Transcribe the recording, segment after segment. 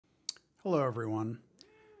Hello, everyone.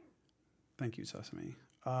 Thank you, Sesame.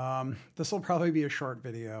 This will probably be a short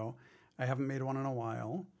video. I haven't made one in a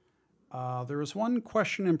while. There was one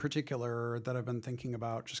question in particular that I've been thinking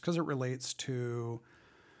about just because it relates to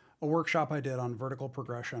a workshop I did on vertical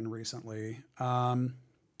progression recently. So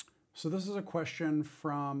this is a question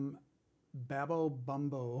from Babbo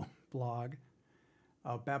Bumbo blog.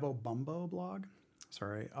 Babbo Bumbo blog.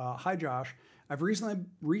 Sorry. Hi, Josh. I've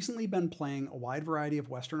recently been playing a wide variety of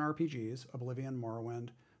Western RPGs: Oblivion,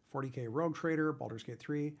 Morrowind, 40K Rogue Trader, Baldur's Gate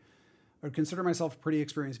 3. I would consider myself a pretty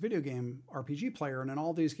experienced video game RPG player, and in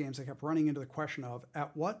all these games, I kept running into the question of,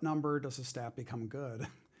 at what number does a stat become good?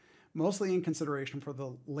 Mostly in consideration for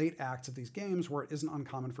the late acts of these games, where it isn't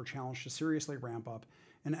uncommon for challenge to seriously ramp up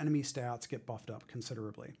and enemy stats get buffed up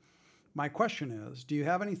considerably. My question is, do you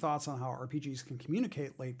have any thoughts on how RPGs can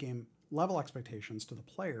communicate late game level expectations to the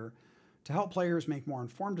player to help players make more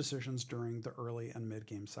informed decisions during the early and mid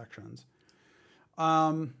game sections?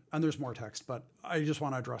 And there's more text, but I just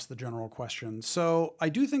want to address the general question. So I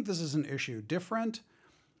do think this is an issue. Different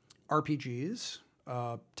RPGs,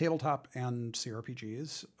 tabletop and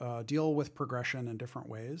CRPGs, deal with progression in different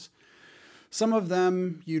ways. Some of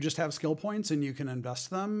them, you just have skill points and you can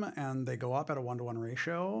invest them and they go up at a 1-to-1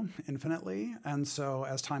 ratio infinitely. And so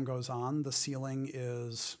as time goes on, the ceiling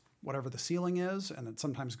is whatever the ceiling is, and it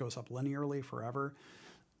sometimes goes up linearly forever.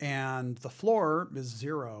 And the floor is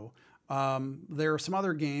 0. There are some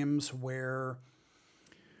other games where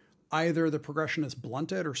either the progression is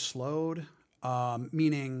blunted or slowed,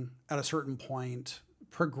 meaning at a certain point,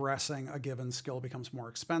 progressing a given skill becomes more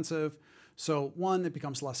expensive. So one, it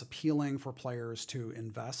becomes less appealing for players to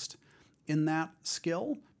invest in that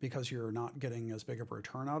skill because you're not getting as big of a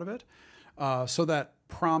return out of it. So that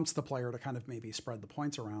prompts the player to kind of maybe spread the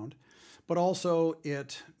points around. But also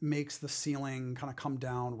it makes the ceiling kind of come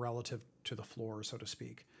down relative to the floor, so to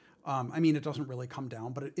speak. I mean, it doesn't really come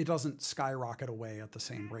down, but it doesn't skyrocket away at the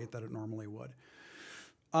same rate that it normally would.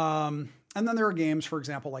 And then there are games, for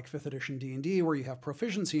example, like 5th edition D&D, where you have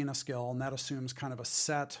proficiency in a skill, and that assumes kind of a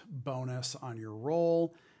set bonus on your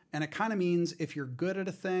roll. And it kind of means if you're good at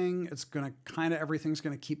a thing, it's going to kind of everything's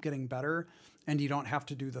going to keep getting better. And you don't have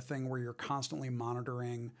to do the thing where you're constantly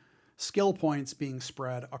monitoring skill points being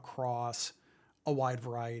spread across a wide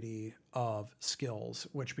variety of skills,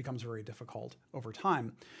 which becomes very difficult over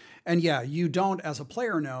time. And yeah, you don't as a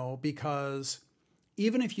player know, because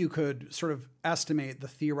even if you could sort of estimate the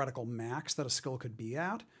theoretical max that a skill could be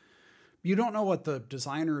at, you don't know what the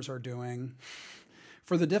designers are doing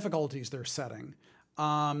for the difficulties they're setting.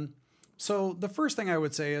 So the first thing I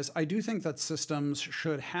would say is I do think that systems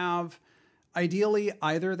should have, ideally,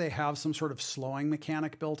 either they have some sort of slowing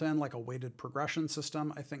mechanic built in, like a weighted progression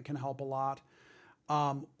system, I think can help a lot.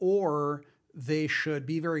 Or they should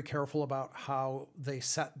be very careful about how they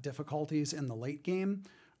set difficulties in the late game.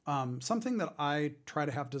 Something that I try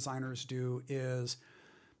to have designers do is,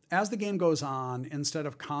 as the game goes on, instead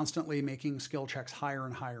of constantly making skill checks higher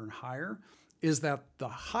and higher and higher, is that the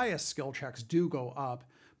highest skill checks do go up,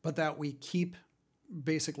 but that we keep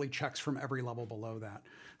basically checks from every level below that.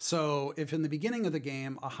 So if in the beginning of the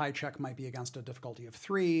game, a high check might be against a difficulty of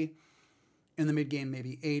 3, in the mid game,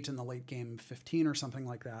 maybe 8, in the late game, 15 or something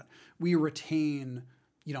like that, we retain,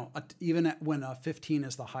 even when a 15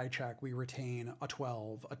 is the high check, we retain a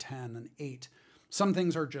 12, a 10, an 8. Some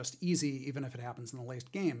things are just easy, even if it happens in the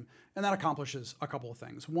late game. And that accomplishes a couple of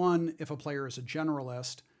things. One, if a player is a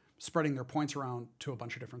generalist, spreading their points around to a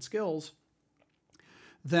bunch of different skills,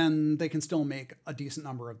 then they can still make a decent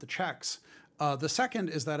number of the checks. The second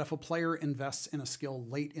is that if a player invests in a skill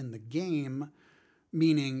late in the game,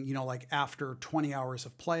 meaning, like after 20 hours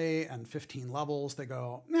of play and 15 levels, they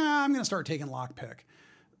go, nah, I'm going to start taking lockpick.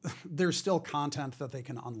 There's still content that they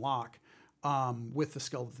can unlock with the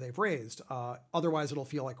skill that they've raised. Otherwise, it'll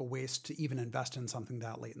feel like a waste to even invest in something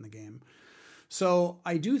that late in the game. So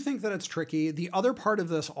I do think that it's tricky. The other part of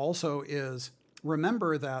this also is,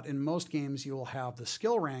 remember that in most games you will have the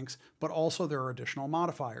skill ranks, but also there are additional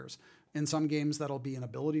modifiers. In some games that'll be an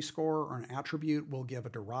ability score or an attribute will give a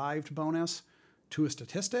derived bonus to a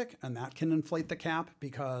statistic, and that can inflate the cap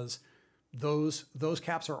because those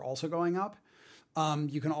caps are also going up.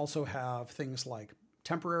 You can also have things like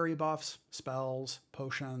temporary buffs, spells,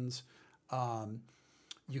 potions.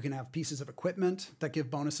 You can have pieces of equipment that give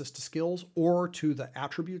bonuses to skills or to the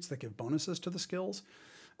attributes that give bonuses to the skills.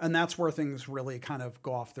 And that's where things really kind of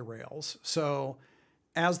go off the rails. So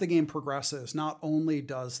as the game progresses, not only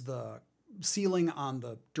does the ceiling on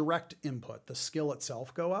the direct input, the skill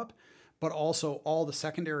itself, go up, but also all the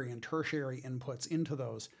secondary and tertiary inputs into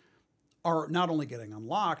those are not only getting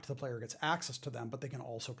unlocked, the player gets access to them, but they can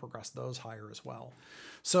also progress those higher as well.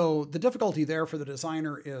 So the difficulty there for the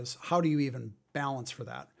designer is how do you even balance for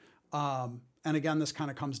that? And again, this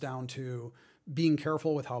kind of comes down to being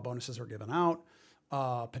careful with how bonuses are given out,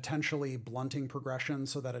 potentially blunting progression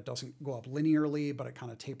so that it doesn't go up linearly, but it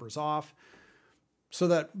kind of tapers off. So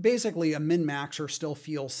that basically a min-maxer still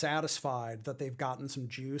feels satisfied that they've gotten some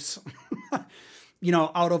juice,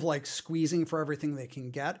 out of like squeezing for everything they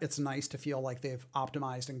can get. It's nice to feel like they've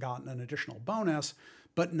optimized and gotten an additional bonus,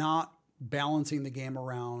 but not balancing the game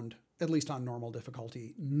around, at least on normal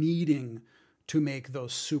difficulty, needing to make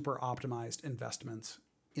those super optimized investments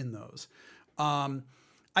in those.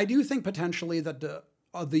 I do think potentially that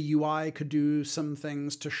the UI could do some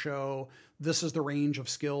things to show this is the range of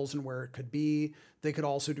skills and where it could be. They could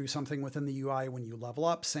also do something within the UI when you level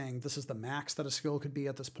up saying this is the max that a skill could be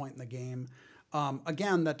at this point in the game.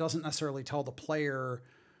 Again, that doesn't necessarily tell the player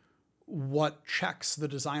what checks the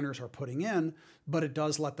designers are putting in, but it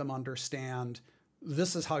does let them understand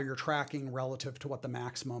this is how you're tracking relative to what the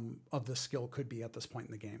maximum of the skill could be at this point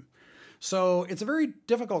in the game. So it's a very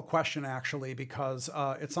difficult question, actually, because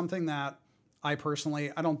it's something that I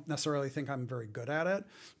don't necessarily think I'm very good at it,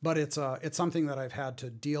 but it's something that I've had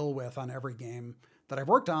to deal with on every game that I've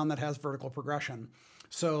worked on that has vertical progression.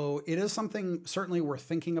 So it is something certainly worth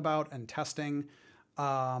thinking about and testing.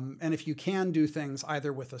 And if you can do things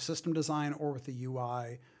either with the system design or with the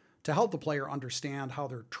UI to help the player understand how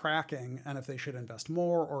they're tracking and if they should invest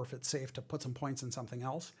more or if it's safe to put some points in something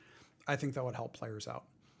else, I think that would help players out.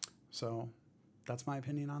 So that's my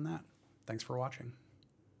opinion on that. Thanks for watching.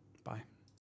 Bye.